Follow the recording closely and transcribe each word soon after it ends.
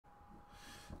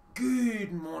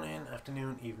Good morning,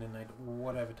 afternoon, evening, night,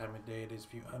 whatever time of day it is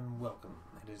for you, and welcome.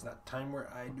 It is that time where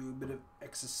I do a bit of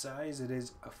exercise. It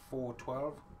is a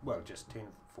 4:12, well, just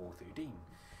turned 4:13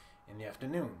 in the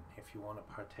afternoon. If you want to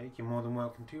partake, you're more than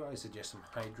welcome to. I suggest some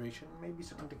hydration, maybe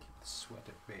something to keep the sweat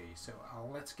at bay. So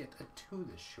let's get to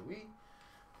this, shall we?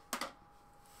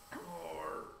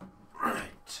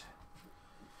 Alright.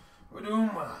 We're doing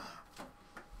well.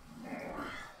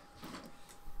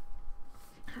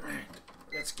 Right.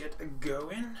 Let's get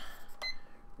going.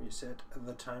 Reset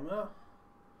the timer.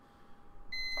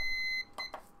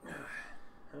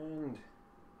 And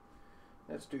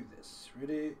let's do this.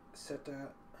 Ready, set,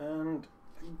 and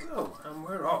go. And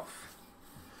we're off.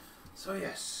 So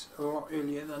yes, a lot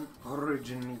earlier than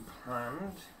originally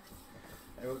planned.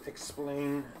 I will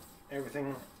explain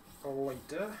everything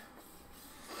later.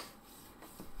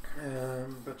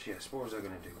 But yes, what was I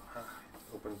going to do?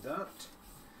 Open that.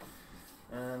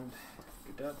 And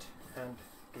do that, and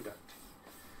do that.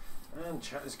 And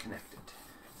chat is connected.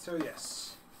 So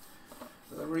yes,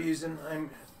 the reason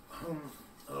I'm home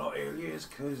a lot earlier is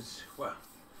because, well,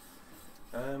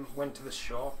 went to the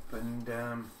shop and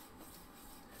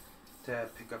to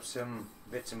pick up some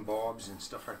bits and bobs and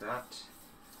stuff like that.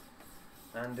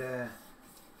 And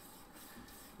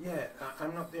yeah,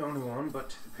 I'm not the only one,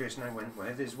 but the person I went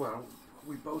with as well,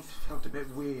 we both felt a bit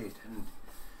weird and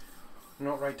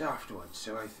not right afterwards,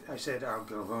 so I said I'll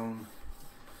go home,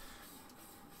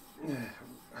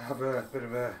 have a bit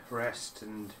of a rest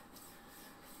and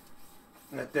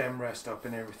let them rest up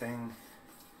and everything.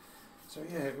 So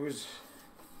yeah, it was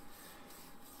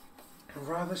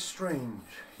rather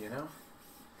strange, you know.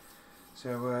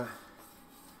 So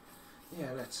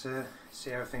yeah, let's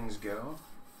see how things go.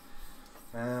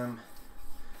 So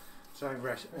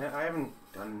I haven't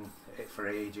done it for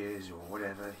ages or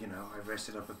whatever, you know. I've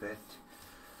rested up a bit.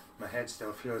 My head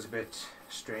still feels a bit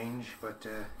strange, but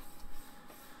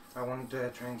I want to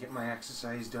try and get my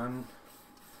exercise done.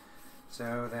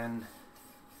 So then,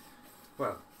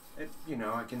 well, you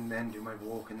know, I can then do my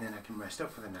walk and then I can rest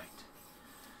up for the night.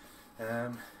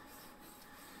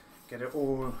 Get it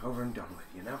all over and done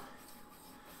with, you know.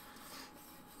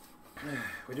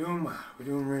 We're doing well. We're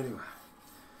doing really well.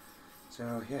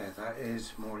 So yeah, that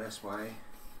is more or less why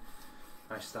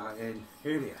I started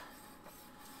earlier.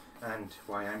 And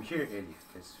why I'm here earlier,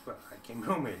 because, well, I came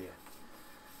home earlier.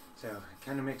 So it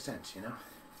kind of makes sense, you know.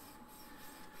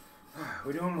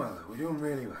 We're doing well though, we're doing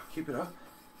really well. Keep it up.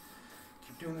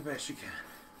 Keep doing the best you can.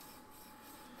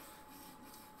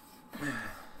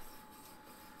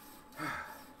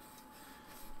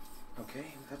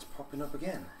 Okay, that's popping up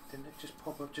again. Didn't it just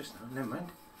pop up just now? Never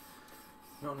mind.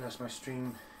 Not unless my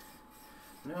stream...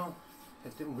 No,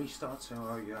 it didn't restart,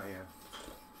 so yeah.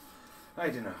 I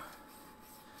don't know.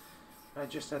 I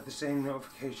just had the same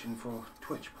notification for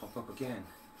Twitch pop up again.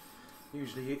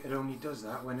 Usually it only does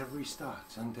that when it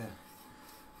restarts, and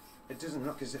it doesn't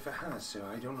look as if it has, so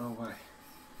I don't know why.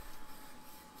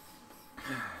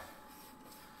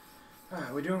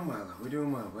 We're doing well though, we're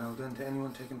doing well. Well done to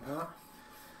anyone taking part.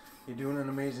 You're doing an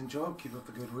amazing job, keep up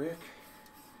the good work.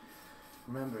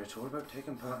 Remember, it's all about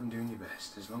taking part and doing your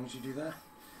best. As long as you do that,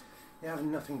 you have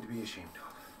nothing to be ashamed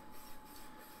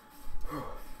of.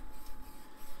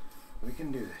 We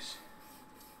can do this.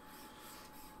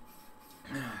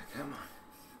 Come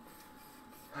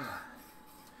on.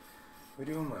 We're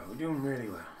doing well. We're doing really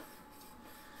well.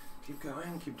 Keep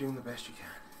going. Keep doing the best you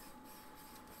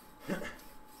can.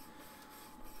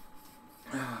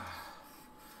 I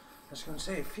was going to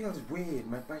say, it feels weird.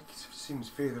 My bike seems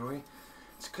further away.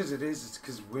 It's because it is. It's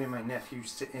because where my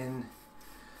nephew's sitting.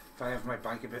 If I have my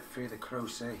bike a bit further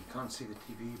closer, he can't see the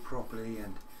TV properly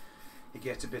and he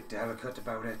gets a bit delicate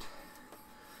about it.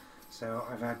 So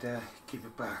I've had to keep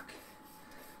it back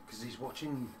because he's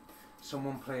watching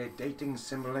someone play a dating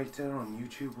simulator on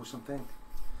YouTube or something.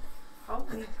 How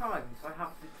many times I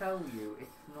have to tell you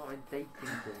it's not a dating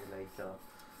simulator?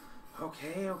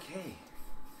 Okay.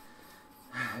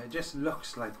 It just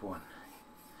looks like one.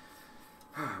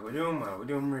 We're doing well, we're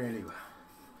doing really well.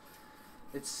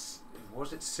 Was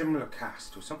it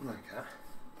Simulcast or something like that?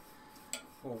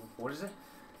 Or what is it?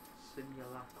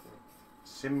 Simulacrum.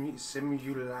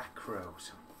 Simulacro.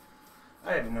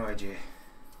 I have no idea.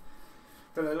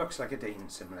 But it looks like a dating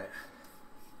simulator.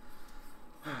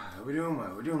 We're doing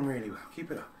well, we're doing really well. Keep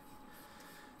it up.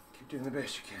 Keep doing the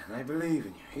best you can. I believe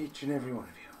in you, each and every one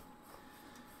of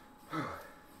you.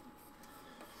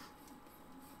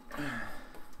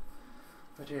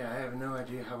 But yeah, I have no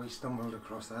idea how we stumbled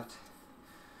across that.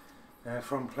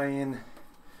 From playing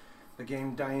the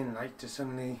game Dying Light to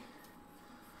suddenly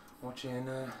watching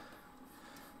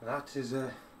that is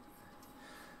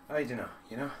I don't know,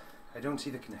 you know. I don't see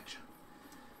the connection.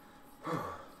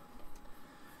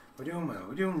 We're doing well.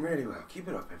 We're doing really well. Keep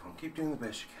it up, everyone. Keep doing the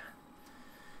best you can.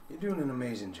 You're doing an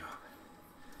amazing job.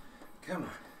 Come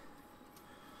on.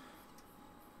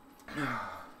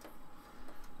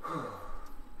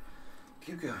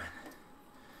 Keep going.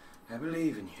 I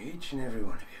believe in you, each and every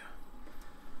one of you.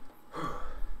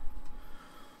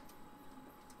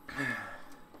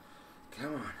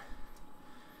 Come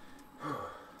on.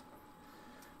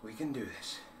 We can do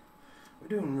this. We're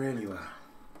doing really well.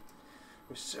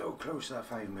 We're so close to that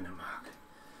 5-minute mark.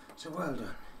 So well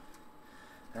done.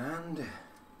 And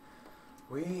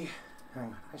hang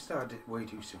on, I started it way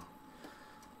too soon.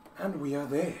 And we are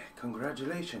there.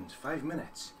 Congratulations, 5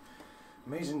 minutes.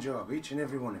 Amazing job, each and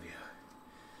every one of you.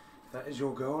 If that is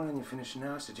your goal and you're finishing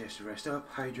now, I suggest you rest up,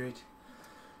 hydrate,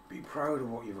 be proud of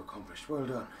what you've accomplished. Well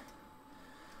done.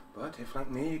 But if, like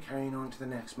me, you're carrying on to the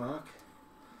next mark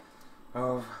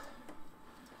of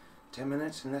 10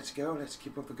 minutes and let's go, let's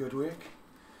keep up the good work.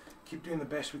 Keep doing the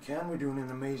best we can. We're doing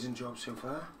an amazing job so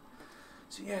far.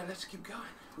 So yeah, let's keep going.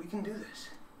 We can do this.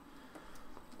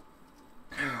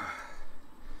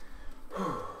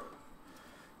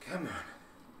 Come on.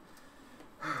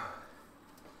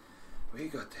 We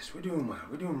got this. We're doing well.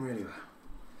 We're doing really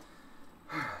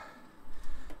well.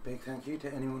 Big thank you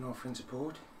to anyone offering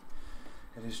support.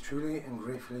 It is truly and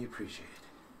gratefully appreciated.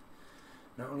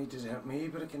 Not only does it help me,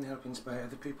 but it can help inspire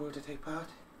other people to take part,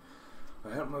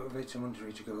 or help motivate someone to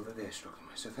reach a goal that they're struggling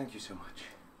with. So thank you so much.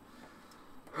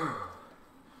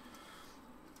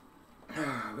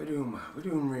 We're doing well. We're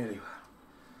doing really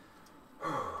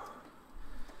well.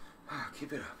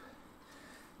 Keep it up.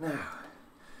 Now,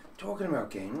 talking about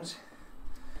games,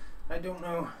 I don't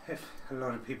know if a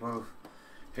lot of people have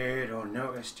heard or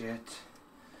noticed yet,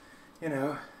 you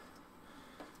know,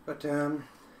 but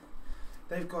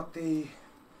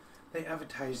they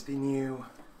advertised the new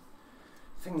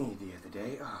thingy the other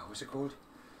day. What's it called?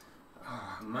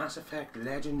 Mass Effect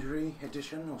Legendary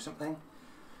Edition or something,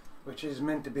 which is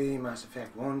meant to be Mass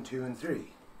Effect 1, 2 and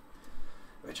 3,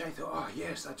 which I thought,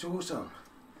 yes, that's awesome.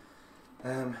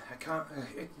 I can't,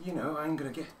 you know, I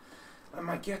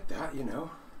might get that, you know,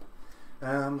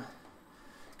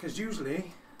 because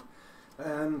usually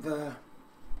the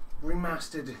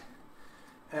remastered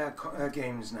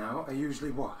games now are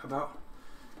usually what, about,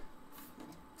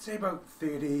 say about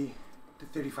 30 to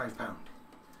 35 pound.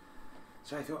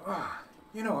 So I thought,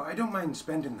 you know, I don't mind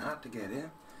spending that to get it.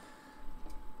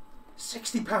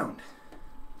 60 pound.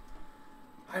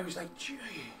 I was like, gee,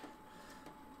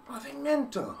 are they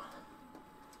mental?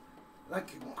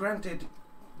 Like, granted,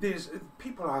 there's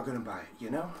people are gonna buy it, you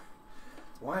know.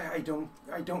 Why? I don't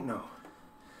know.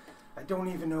 I don't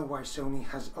even know why Sony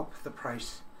has upped the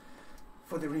price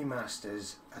for the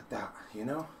remasters at that, you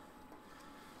know.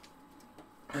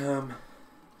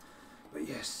 But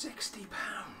yeah, 60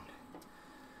 pound.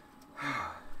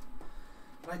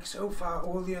 Like, so far,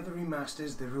 all the other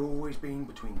remasters, they've always been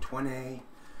between 20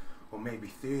 or maybe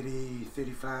 30,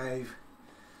 35,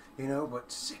 you know, but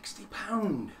 60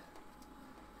 pound.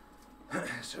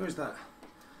 So is that.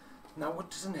 Now, what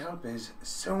doesn't help is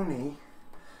Sony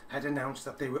had announced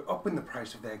that they were upping the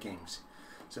price of their games,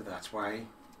 so that's why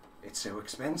it's so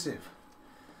expensive,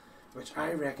 which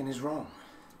I reckon is wrong.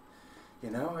 You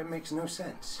know, it makes no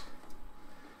sense,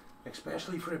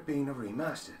 especially for it being a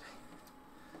remastered.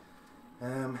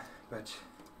 But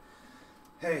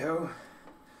hey ho,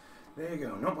 there you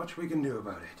go. Not much we can do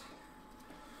about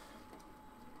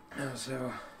it.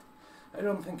 So I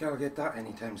don't think I'll get that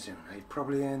anytime soon. I'd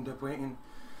probably end up waiting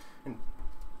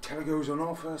until it goes on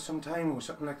offer sometime or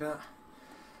something like that.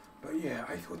 But yeah,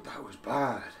 I thought that was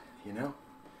bad, you know.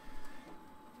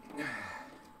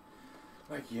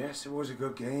 Like, yes, it was a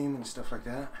good game and stuff like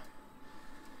that,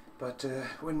 but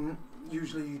when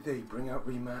usually they bring out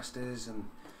remasters and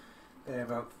they're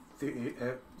about 30,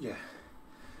 yeah,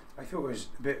 I thought it was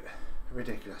a bit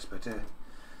ridiculous, but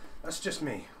that's just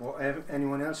me. What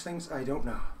anyone else thinks, I don't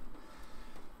know.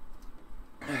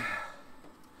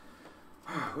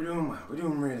 We're doing well. We're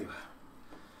doing really well.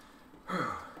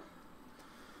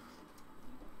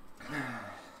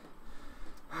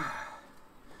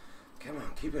 Come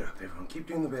on, keep it up, everyone. Keep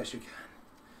doing the best you can.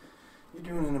 You're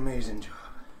doing an amazing job.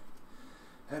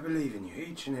 I believe in you,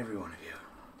 each and every one of you.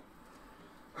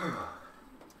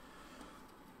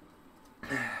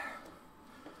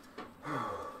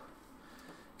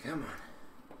 Come on.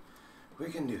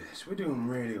 We can do this. We're doing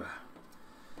really well.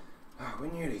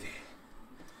 We're nearly there.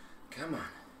 Come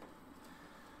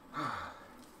on.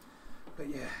 But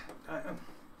yeah,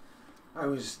 I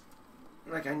was,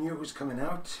 like, I knew it was coming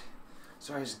out,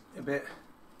 so I was a bit,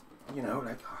 you know,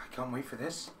 like, I can't wait for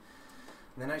this.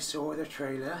 And then I saw the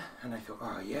trailer and I thought,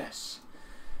 oh yes,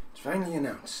 it's finally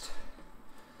announced.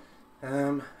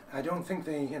 I don't think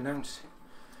they announced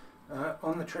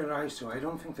on the trailer I saw. I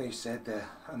don't think they said the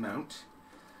amount.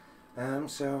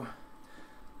 So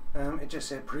it just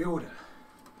said pre-order.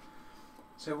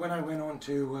 So when I went on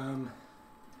to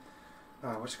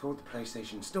what's it called, the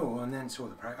PlayStation Store, and then saw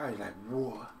the price, I was like,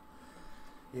 whoa.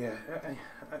 Yeah,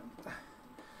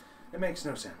 it makes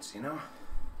no sense, you know.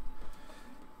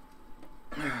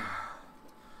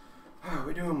 Oh,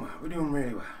 we're doing well. We're doing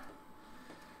really well.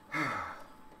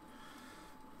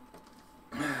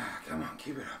 Come on,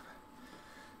 keep it up.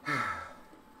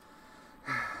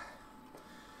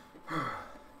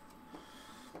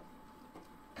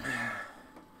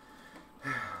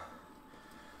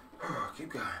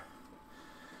 Keep going.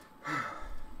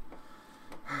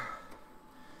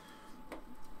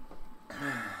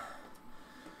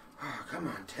 Oh, come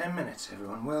on, 10 minutes,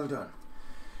 everyone. Well done.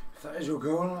 If that is your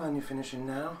goal and you're finishing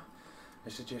now, I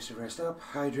suggest you rest up,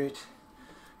 hydrate,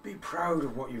 be proud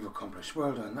of what you've accomplished.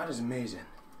 Well done. That is amazing.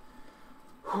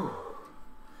 Whew.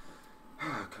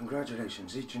 Oh,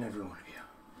 congratulations, each and every one of you.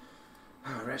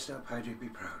 Oh, rest up, hydrate, be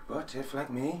proud. But if, like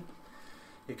me,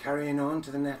 you're carrying on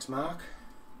to the next mark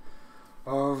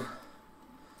of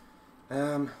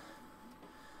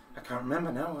I can't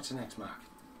remember now, what's the next mark?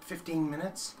 15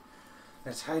 minutes.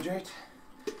 Let's hydrate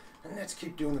and let's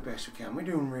keep doing the best we can. We're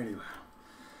doing really well.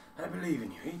 I believe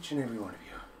in you, each and every one of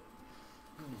you.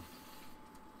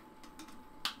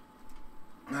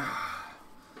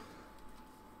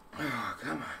 Oh,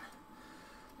 come on.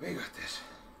 We got this.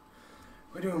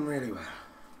 We're doing really well.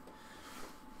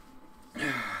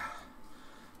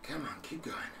 Come on, keep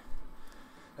going.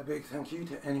 A big thank you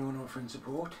to anyone offering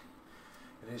support.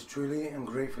 It is truly and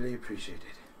gratefully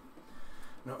appreciated.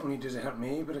 Not only does it help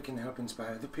me, but it can help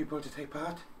inspire other people to take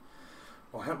part,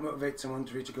 or help motivate someone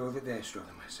to reach a goal that they're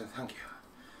struggling with. So thank you.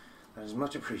 That is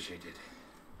much appreciated.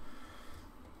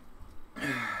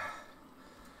 Come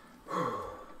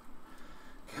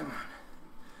on.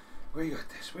 We got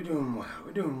this. We're doing well.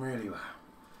 We're doing really well.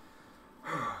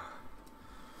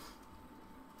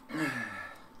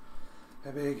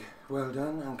 A big well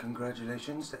done and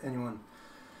congratulations to anyone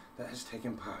that has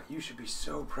taken part. You should be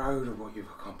so proud of what you've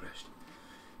accomplished.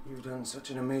 You've done such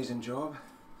an amazing job,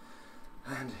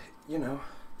 and you know,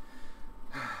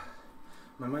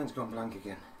 my mind's gone blank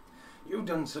again. You've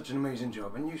done such an amazing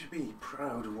job, and you should be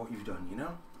proud of what you've done, you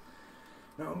know.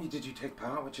 Not only did you take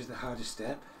part, which is the hardest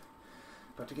step,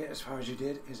 but to get as far as you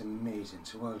did is amazing.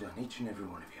 So well done, each and every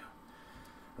one of you.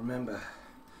 Remember,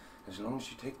 as long as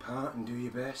you take part and do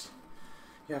your best,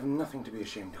 you have nothing to be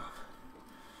ashamed of.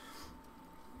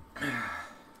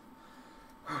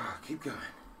 Keep going.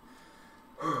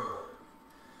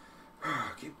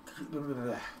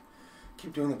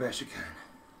 Keep doing the best you can.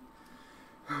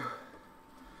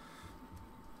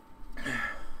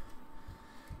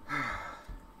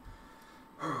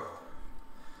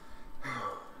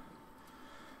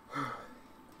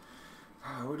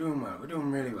 We're doing well. We're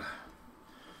doing really well.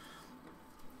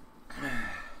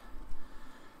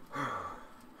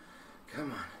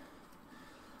 Come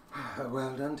on.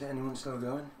 Well done to anyone still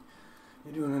going.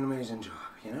 You're doing an amazing job,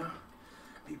 you know?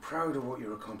 Be proud of what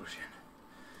you're accomplishing.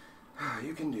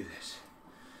 You can do this.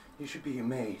 You should be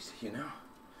amazed, you know?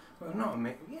 Well, not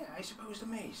amazed. Yeah, I suppose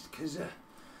amazed, because a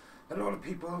lot of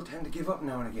people tend to give up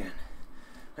now and again.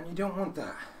 And you don't want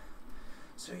that.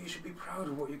 So you should be proud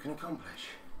of what you can accomplish.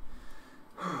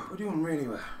 We're doing really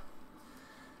well.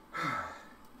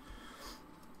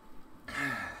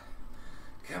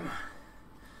 Come on.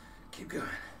 Keep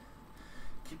going.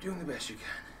 Keep doing the best you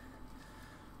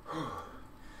can.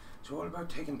 It's all about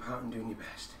taking part and doing your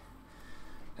best.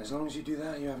 As long as you do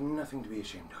that, you have nothing to be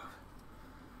ashamed of.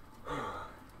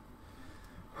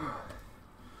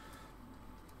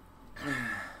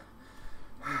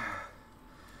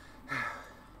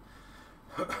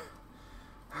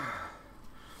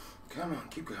 Come on,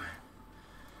 keep going.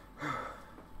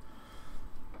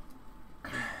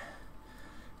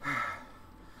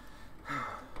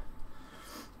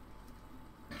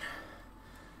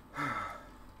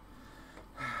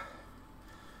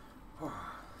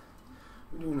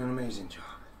 We're doing an amazing job.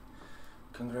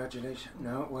 Congratulations.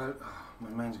 No, well, my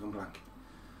mind's gone blank.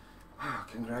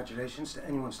 Congratulations to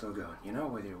anyone still going. You know,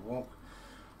 whether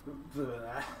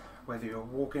you're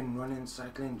walking, running,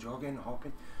 cycling, jogging,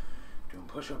 hopping, doing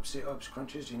push-ups, sit-ups,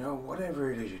 crunches, you know,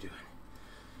 whatever it is you're doing.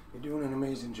 You're doing an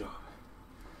amazing job.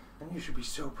 And you should be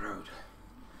so proud.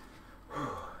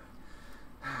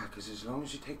 Because as long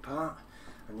as you take part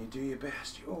and you do your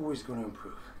best, you're always going to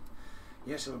improve.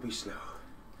 Yes, it'll be slow,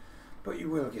 but you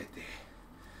will get there.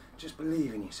 just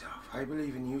believe in yourself. I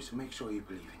believe in you, so make sure you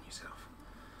believe in yourself.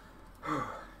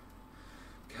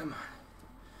 Come on.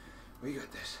 We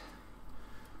got this.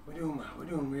 We're doing well. We're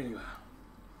doing really well.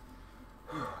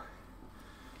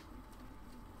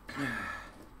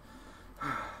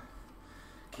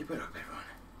 Keep it up, everyone.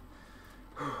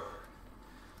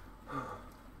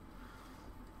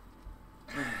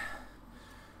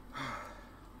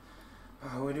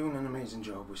 We're doing an amazing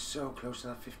job. We're so close to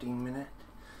that 15-minute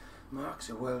mark,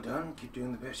 so well done. Keep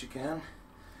doing the best you can.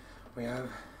 We have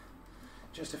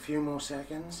just a few more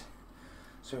seconds,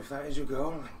 so if that is your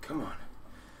goal, then come on.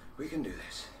 We can do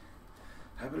this.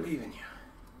 I believe in you.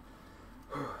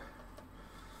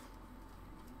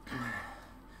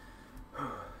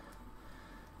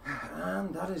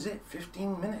 And that is it,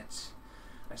 15 minutes.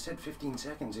 I said 15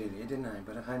 seconds earlier, didn't I?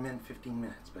 But I meant 15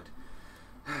 minutes, but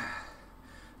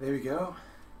there we go.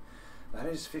 That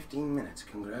is 15 minutes.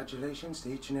 Congratulations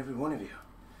to each and every one of you.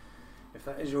 If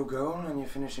that is your goal and you're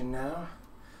finishing now,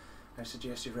 I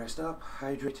suggest you rest up,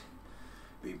 hydrate,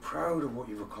 be proud of what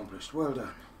you've accomplished. Well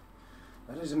done.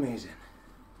 That is amazing.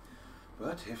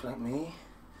 But if, like me,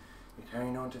 you're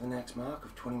carrying on to the next mark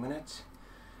of 20 minutes,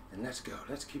 then let's go.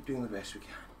 Let's keep doing the best we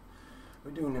can.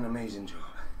 We're doing an amazing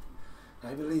job.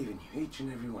 I believe in you, each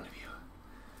and every one of you.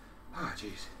 Ah,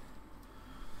 jeez.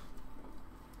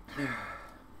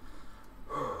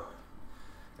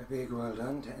 A big well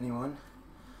done to anyone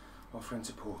offering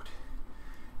support.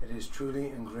 It is truly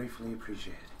and gratefully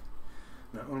appreciated.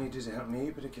 Not only does it help me,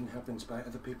 but it can help inspire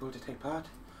other people to take part,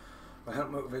 or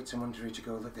help motivate someone to reach a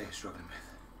goal that they're struggling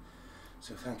with.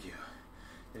 So thank you.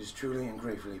 It is truly and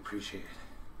gratefully appreciated.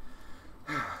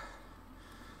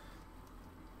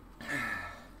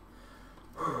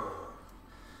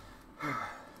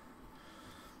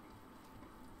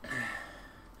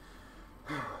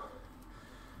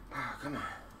 Come on.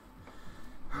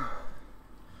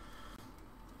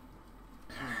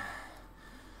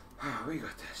 We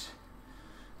got this.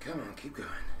 Come on, keep going.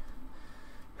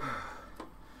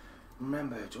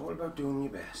 Remember, it's all about doing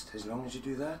your best. As long as you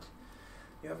do that,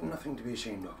 you have nothing to be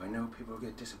ashamed of. I know people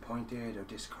get disappointed or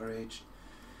discouraged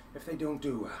if they don't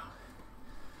do well.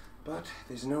 But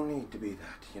there's no need to be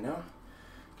that, you know?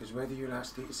 Because whether you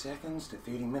last 30 seconds to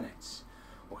 30 minutes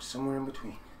or somewhere in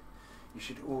between, you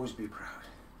should always be proud.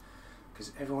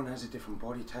 Because everyone has a different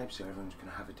body type, so everyone's going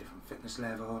to have a different fitness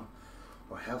level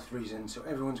or health reasons, so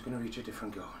everyone's going to reach a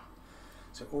different goal.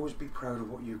 So always be proud of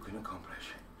what you can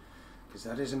accomplish, because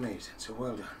that is amazing, so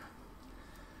well done.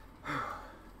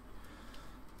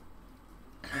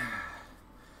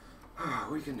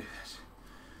 We can do this.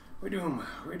 We're doing well.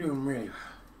 We're doing really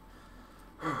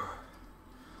well.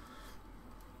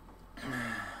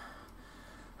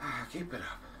 Keep it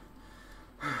up.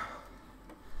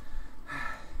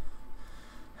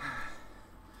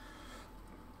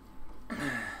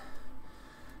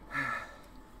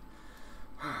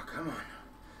 Come on.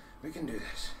 We can do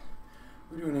this.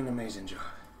 We're doing an amazing job.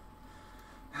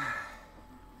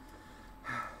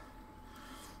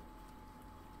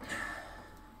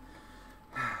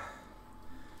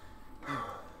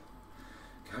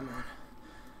 Come on.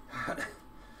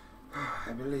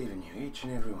 I believe in you, each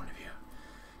and every one of you.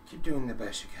 Keep doing the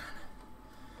best you can.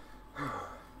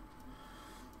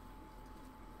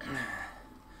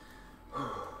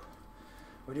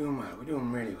 We're doing well. We're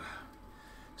doing really well.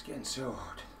 It's getting so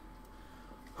hot.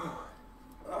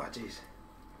 Oh, jeez.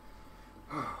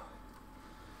 Come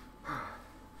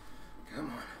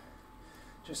on.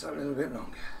 Just a little bit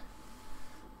longer.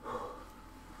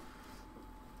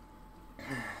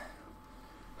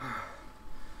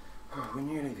 We're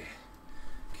nearly there.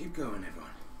 Keep going,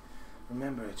 everyone.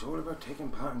 Remember, it's all about taking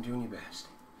part and doing your best.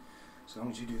 As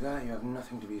long as you do that, you have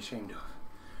nothing to be ashamed of.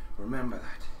 Remember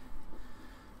that.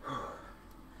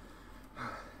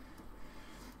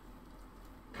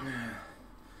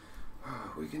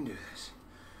 We can do this.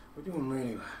 We're doing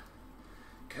really well.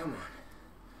 Come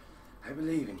on. I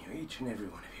believe in you, each and every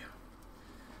one of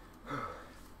you.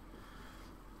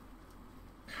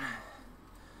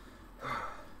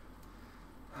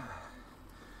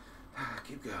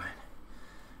 Keep going.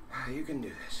 You can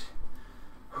do this.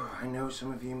 I know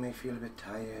some of you may feel a bit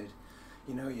tired.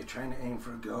 You know, you're trying to aim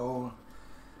for a goal,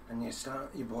 and your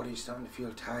body's starting to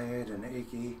feel tired and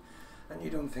achy, and you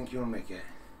don't think you'll make it.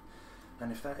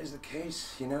 And if that is the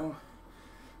case, you know,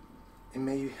 it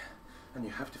may, and you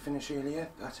have to finish earlier,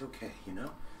 that's okay, you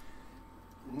know.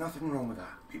 Nothing wrong with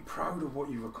that. Be proud of what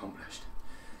you've accomplished.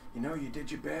 You know, you did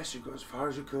your best, you got as far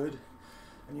as you could,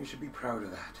 and you should be proud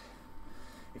of that.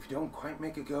 If you don't quite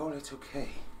make a goal, it's okay.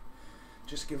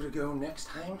 Just give it a go next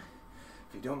time.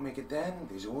 If you don't make it then,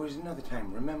 there's always another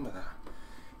time. Remember that,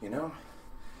 you know.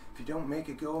 If you don't make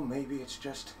it go, maybe it's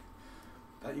just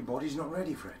that your body's not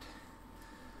ready for it.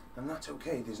 And that's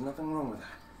okay, there's nothing wrong with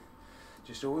that.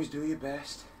 Just always do your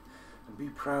best and be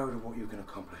proud of what you can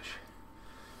accomplish.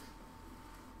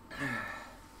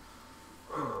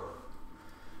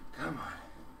 Come on.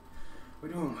 We're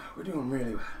doing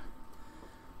really well.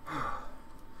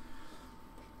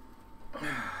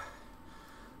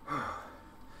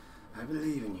 I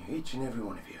believe in you, each and every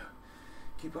one of you.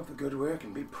 Keep up the good work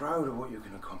and be proud of what you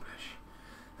can accomplish.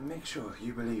 And make sure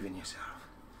you believe in yourself.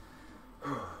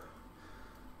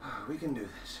 We can do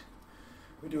this.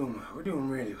 We're doing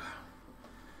really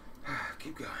well.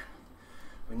 Keep going.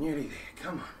 We're nearly there.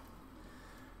 Come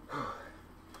on.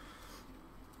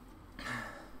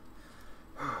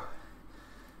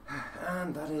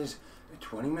 And that is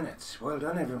 20 minutes. Well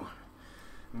done, everyone.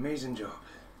 Amazing job.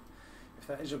 If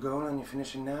that is your goal and you're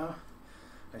finishing now,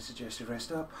 I suggest you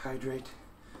rest up, hydrate,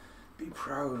 be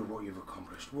proud of what you've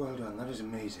accomplished. Well done, that is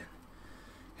amazing.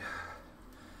 Yeah.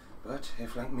 But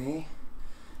if, like me,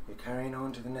 you're carrying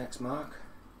on to the next mark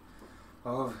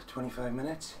of 25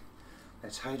 minutes,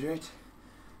 let's hydrate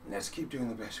and let's keep doing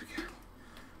the best we can.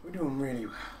 We're doing really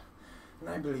well. And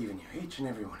I believe in you, each and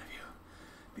every one of you.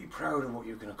 Be proud of what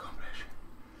you can accomplish.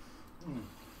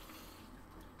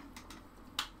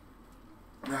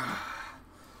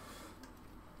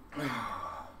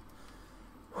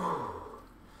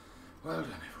 Well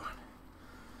done, everyone.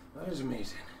 That is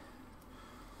amazing.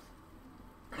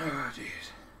 Oh,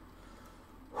 jeez.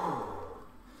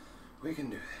 We can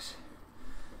do this.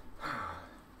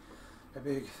 A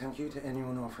big thank you to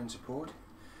anyone offering support.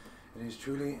 It is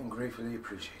truly and gratefully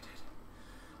appreciated.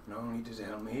 Not only does it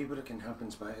help me, but it can help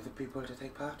inspire other people to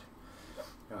take part.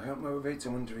 It'll help motivate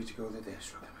someone to reach a goal that they're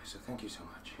struggling with, so thank you so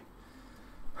much.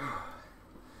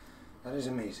 That is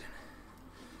amazing.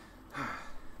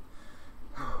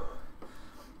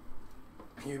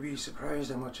 You'd be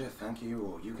surprised how much a thank you,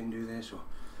 or you can do this, or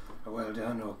a well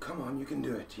done, or come on, you can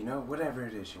do it, you know, whatever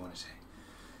it is you want to say.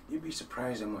 You'd be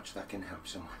surprised how much that can help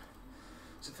someone.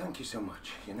 So thank you so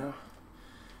much, you know.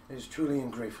 It is truly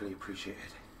and gratefully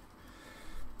appreciated.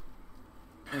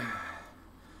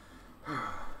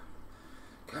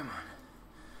 Come on.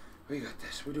 We got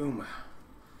this. We're doing well.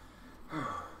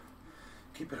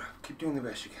 Keep it up. Keep doing the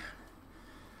best you can.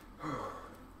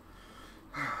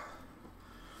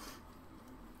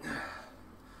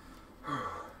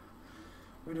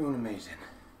 We're doing amazing.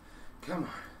 Come on.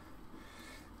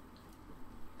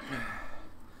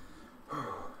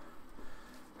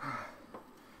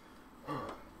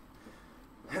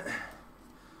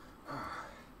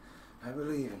 I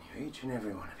believe in you, each and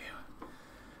every one of you.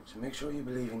 So make sure you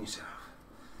believe in yourself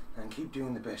and keep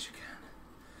doing the best you can.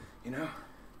 You know,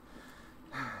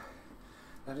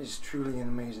 that is truly an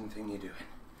amazing thing you're doing.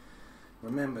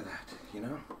 Remember that, you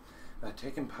know, that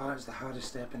taking part is the hardest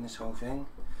step in this whole thing.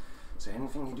 So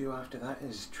anything you do after that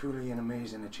is truly an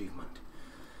amazing achievement.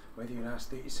 Whether you last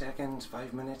 30 seconds,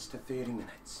 5 minutes to 30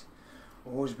 minutes.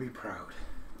 Always be proud.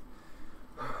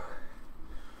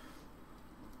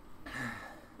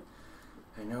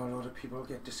 I know a lot of people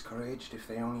get discouraged if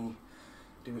they only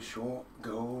do a short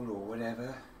goal or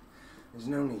whatever. There's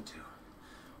no need to.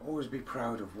 Always be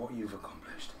proud of what you've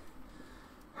accomplished.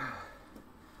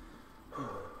 Come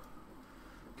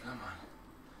on.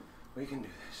 We can do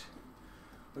this.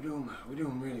 We're doing well. We're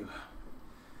doing really well.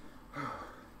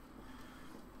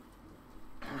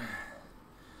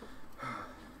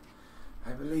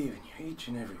 I believe in you, each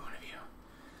and every one of you.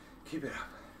 Keep it up.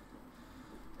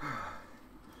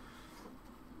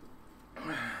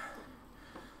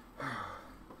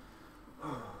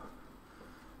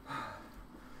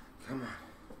 Come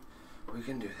on. We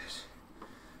can do this.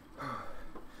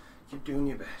 Keep doing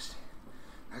your best.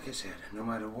 Like I said, no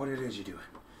matter what it is you're doing.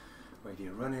 Whether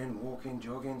you're running, walking,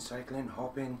 jogging, cycling,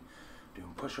 hopping,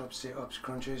 doing push-ups, sit-ups,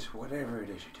 crunches, whatever it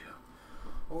is you do.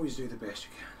 Always do the best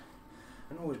you can.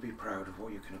 And always be proud of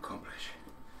what you can accomplish.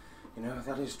 You know,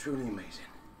 that is truly amazing.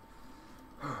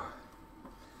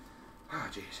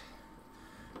 Jeez.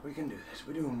 We can do this.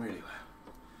 We're doing really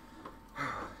well.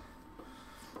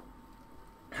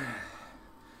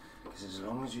 Because as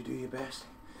long as you do your best,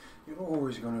 you're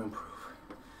always going to improve.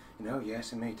 You know,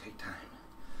 yes, it may take time.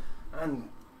 And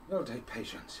it'll take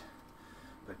patience.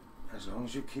 But as long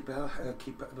as you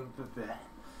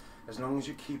as long as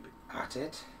you keep at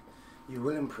it, you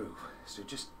will improve. So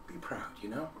just be proud, you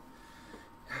know?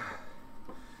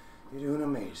 You're doing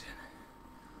amazing.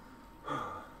 Come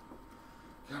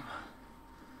on.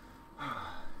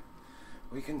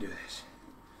 We can do this.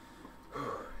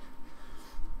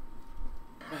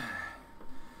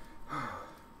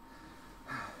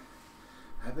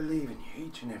 I believe in you,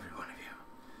 each and every one of you.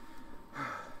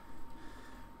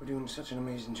 We're doing such an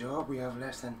amazing job. We have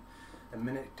less than a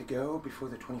minute to go before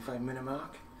the 25-minute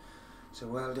mark. So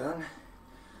well done.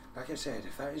 Like I said,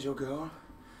 if that is your goal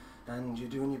and you're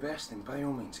doing your best, then by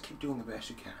all means keep doing the best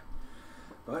you can.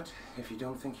 But if you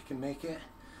don't think you can make it,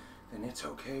 then it's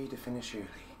okay to finish early.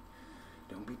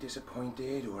 Don't be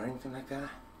disappointed or anything like that.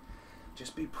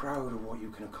 Just be proud of what you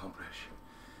can accomplish,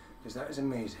 because that is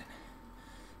amazing.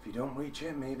 If you don't reach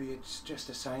it, maybe it's just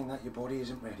a sign that your body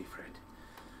isn't ready for it.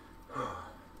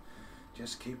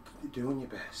 Just keep doing your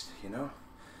best, you know,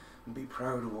 and be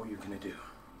proud of what you're going to do.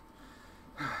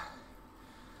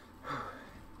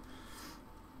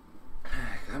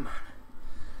 Come on,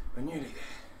 we're nearly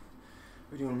there.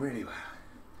 We're doing really well.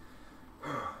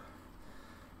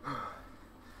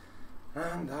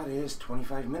 And that is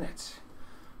 25 minutes.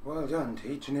 Well done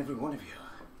to each and every one of you.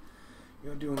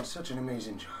 You're doing such an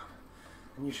amazing job,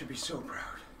 and you should be so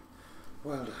proud.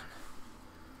 Well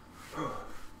done.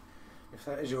 If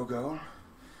that is your goal,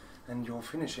 and you're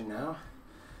finishing now,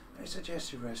 I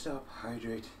suggest you rest up,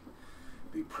 hydrate,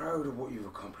 be proud of what you've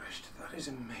accomplished. That is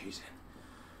amazing.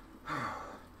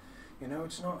 You know,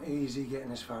 it's not easy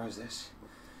getting as far as this.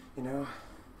 You know,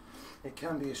 it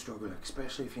can be a struggle,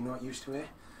 especially if you're not used to it.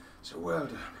 So well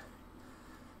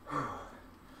done.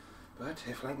 But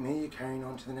if, like me, you're carrying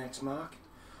on to the next mark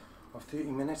of 30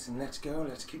 minutes, then let's go.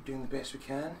 Let's keep doing the best we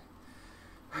can.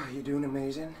 You're doing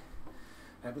amazing.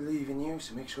 I believe in you,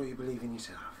 so make sure you believe in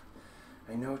yourself.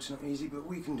 I know it's not easy, but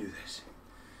we can do this.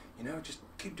 You know, just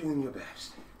keep doing your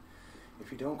best.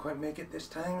 If you don't quite make it this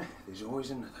time, there's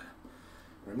always another.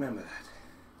 Remember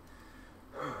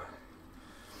that.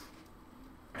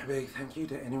 A big thank you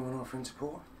to anyone offering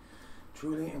support.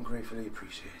 Truly and gratefully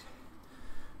appreciate.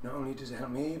 Not only does it help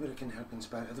me, but it can help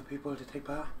inspire other people to take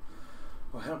part,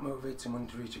 or help motivate someone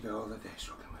to reach a goal that they're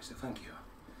struggling with. So thank you.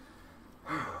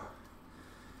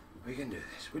 We can do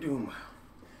this. We're doing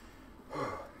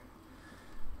well.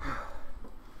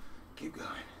 Keep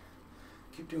going.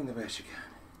 Keep doing the best you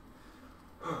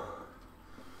can.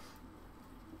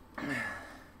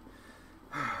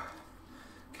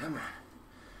 Come on.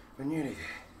 We're nearly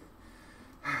there.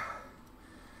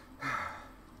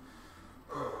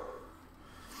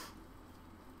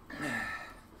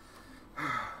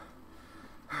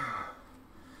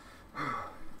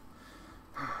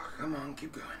 Come on,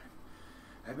 keep going.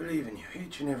 I believe in you,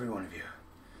 each and every one of you.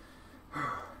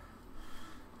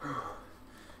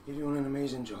 You're doing an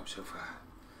amazing job so far.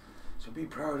 So be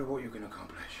proud of what you can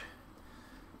accomplish.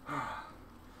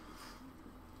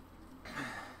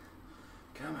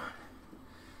 Come on.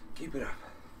 Keep it up.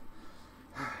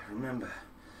 Remember,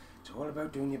 it's all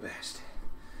about doing your best.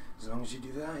 As long as you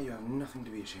do that, you have nothing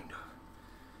to be ashamed of.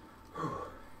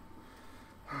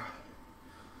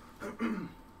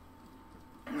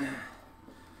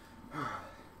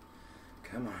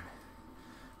 Come on.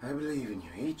 I believe in you,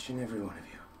 each and every one of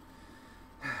you.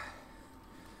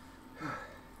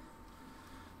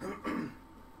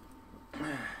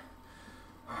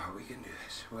 We can do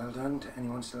this. Well done to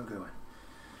anyone still going.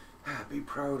 Be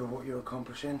proud of what you're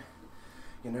accomplishing.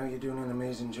 You know you're doing an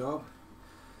amazing job.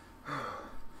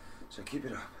 So keep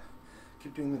it up.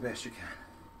 Keep doing the best you can.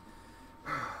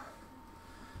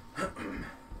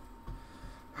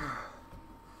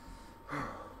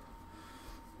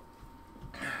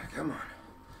 Come on.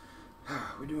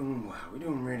 We're doing well. We're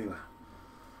doing really well.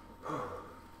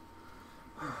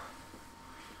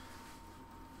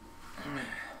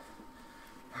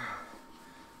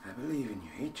 I believe in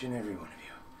you, each and every one of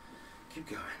you. Keep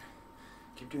going.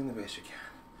 Keep doing the best you can.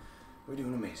 We're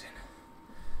doing amazing.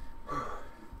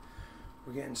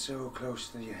 We're getting so close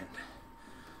to the end.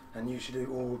 And you should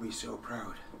all be so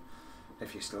proud.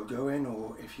 If you're still going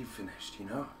or if you've finished, you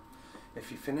know?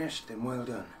 If you finished, then well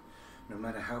done. No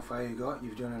matter how far you got,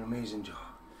 you've done an amazing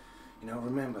job. You know,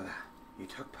 remember that. You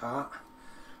took part,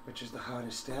 which is the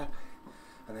hardest step.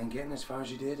 And then getting as far as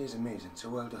you did is amazing, so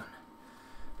well done.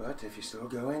 But if you're still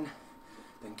going,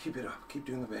 then keep it up. Keep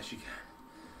doing the best you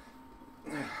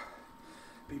can.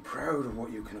 Be proud of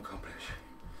what you can accomplish.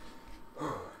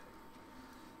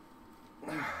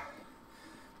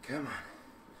 Come on.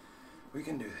 We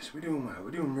can do this. We're doing well.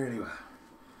 We're doing really well.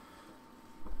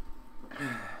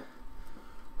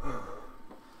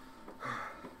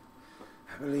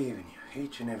 I believe in you,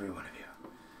 each and every one of you.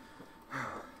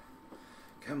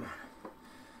 Come on.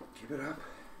 Keep it up.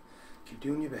 Keep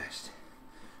doing your best.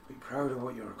 Be proud of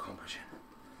what you're accomplishing.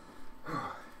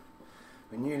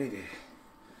 We're nearly there.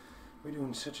 We're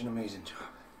doing such an amazing job.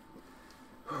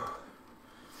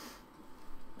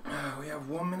 We have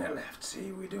 1 minute left.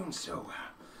 See, we're doing so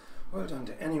well. Well done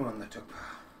to anyone that took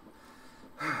part.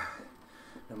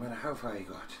 No matter how far you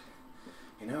got.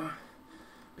 You know,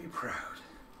 be proud.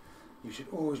 You should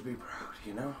always be proud,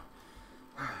 you know?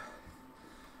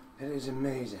 It is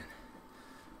amazing.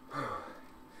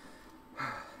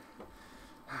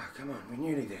 Come on, we're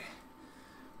nearly there.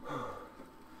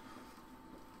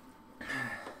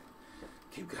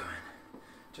 Keep going.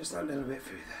 Just that little bit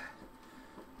further.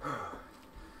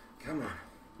 Come on.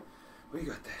 We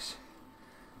got this.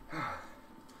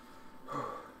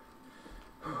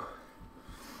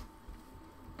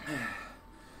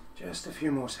 Just a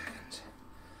few more seconds.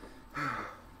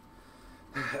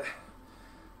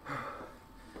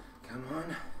 Come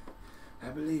on. I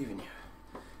believe in you.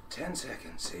 10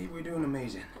 seconds. See, we're doing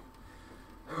amazing.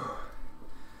 5.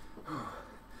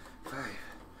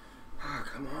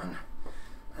 Come on.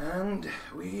 And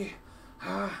we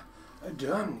are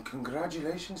done.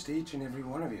 Congratulations to each and every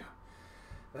one of you.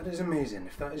 That is amazing.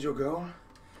 If that is your goal,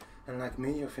 and like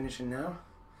me, you're finishing now,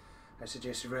 I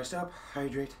suggest you rest up,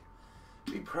 hydrate,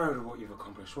 be proud of what you've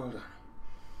accomplished. Well done.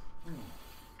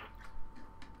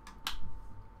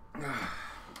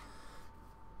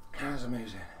 That's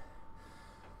amazing.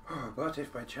 But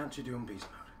if by chance you're doing beast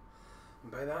mode,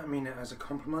 and by that I mean it as a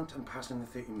compliment and passing the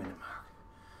 30-minute mark,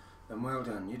 then well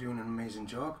done. You're doing an amazing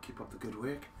job. Keep up the good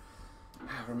work.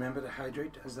 Remember to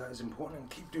hydrate, as that is important, and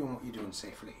keep doing what you're doing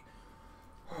safely.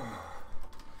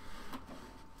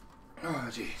 Oh,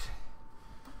 jeez.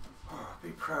 Be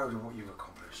proud of what you've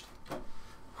accomplished.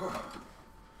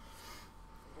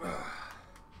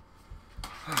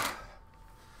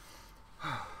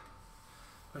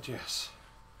 But yes,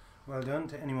 well done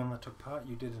to anyone that took part.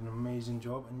 You did an amazing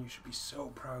job, and you should be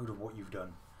so proud of what you've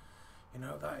done. You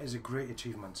know, that is a great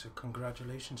achievement, so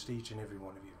congratulations to each and every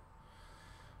one of you.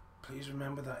 Please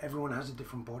remember that everyone has a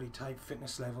different body type,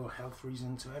 fitness level, health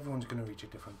reasons, so everyone's going to reach a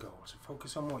different goal. So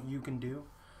focus on what you can do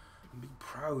and be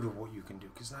proud of what you can do,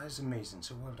 because that is amazing.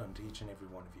 So well done to each and every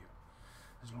one of you.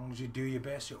 As long as you do your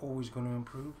best, you're always going to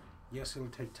improve. Yes, it'll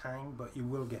take time, but you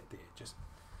will get there. Just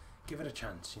give it a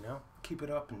chance, you know. Keep it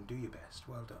up and do your best.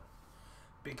 Well done.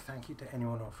 Big thank you to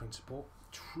anyone offering support.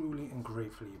 Truly and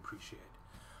gratefully appreciate.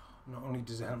 Not only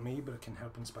does it help me, but it can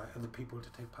help inspire other people to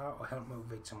take part or help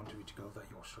motivate someone to reach a goal that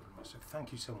you're struggling with. So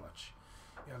thank you so much.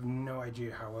 You have no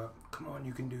idea how, come on,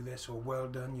 you can do this, or well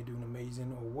done, you're doing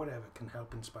amazing, or whatever can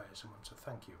help inspire someone. So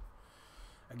thank you.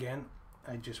 Again,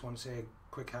 I just want to say a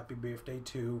quick happy birthday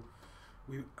to,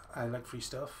 I like free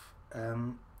stuff.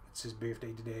 It's his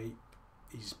birthday today.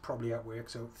 He's probably at work,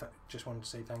 so just wanted to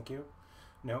say thank you.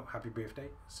 No, happy birthday.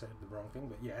 Said the wrong thing,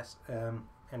 but yes.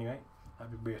 Anyway,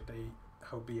 happy birthday.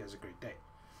 Hope he has a great day.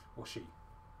 Or she,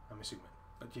 I'm assuming.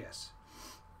 But yes.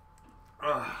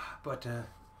 But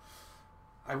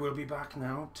I will be back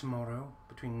now tomorrow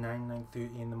between 9 and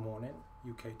 9:30 in the morning,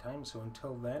 UK time. So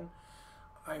until then,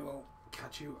 I will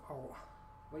catch you all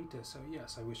later. So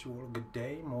yes, I wish you all a good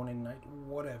day, morning, night,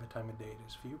 whatever time of day it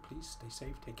is for you. Please stay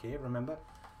safe, take care. Remember,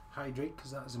 hydrate,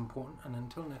 because that is important. And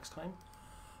until next time,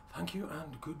 thank you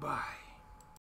and goodbye.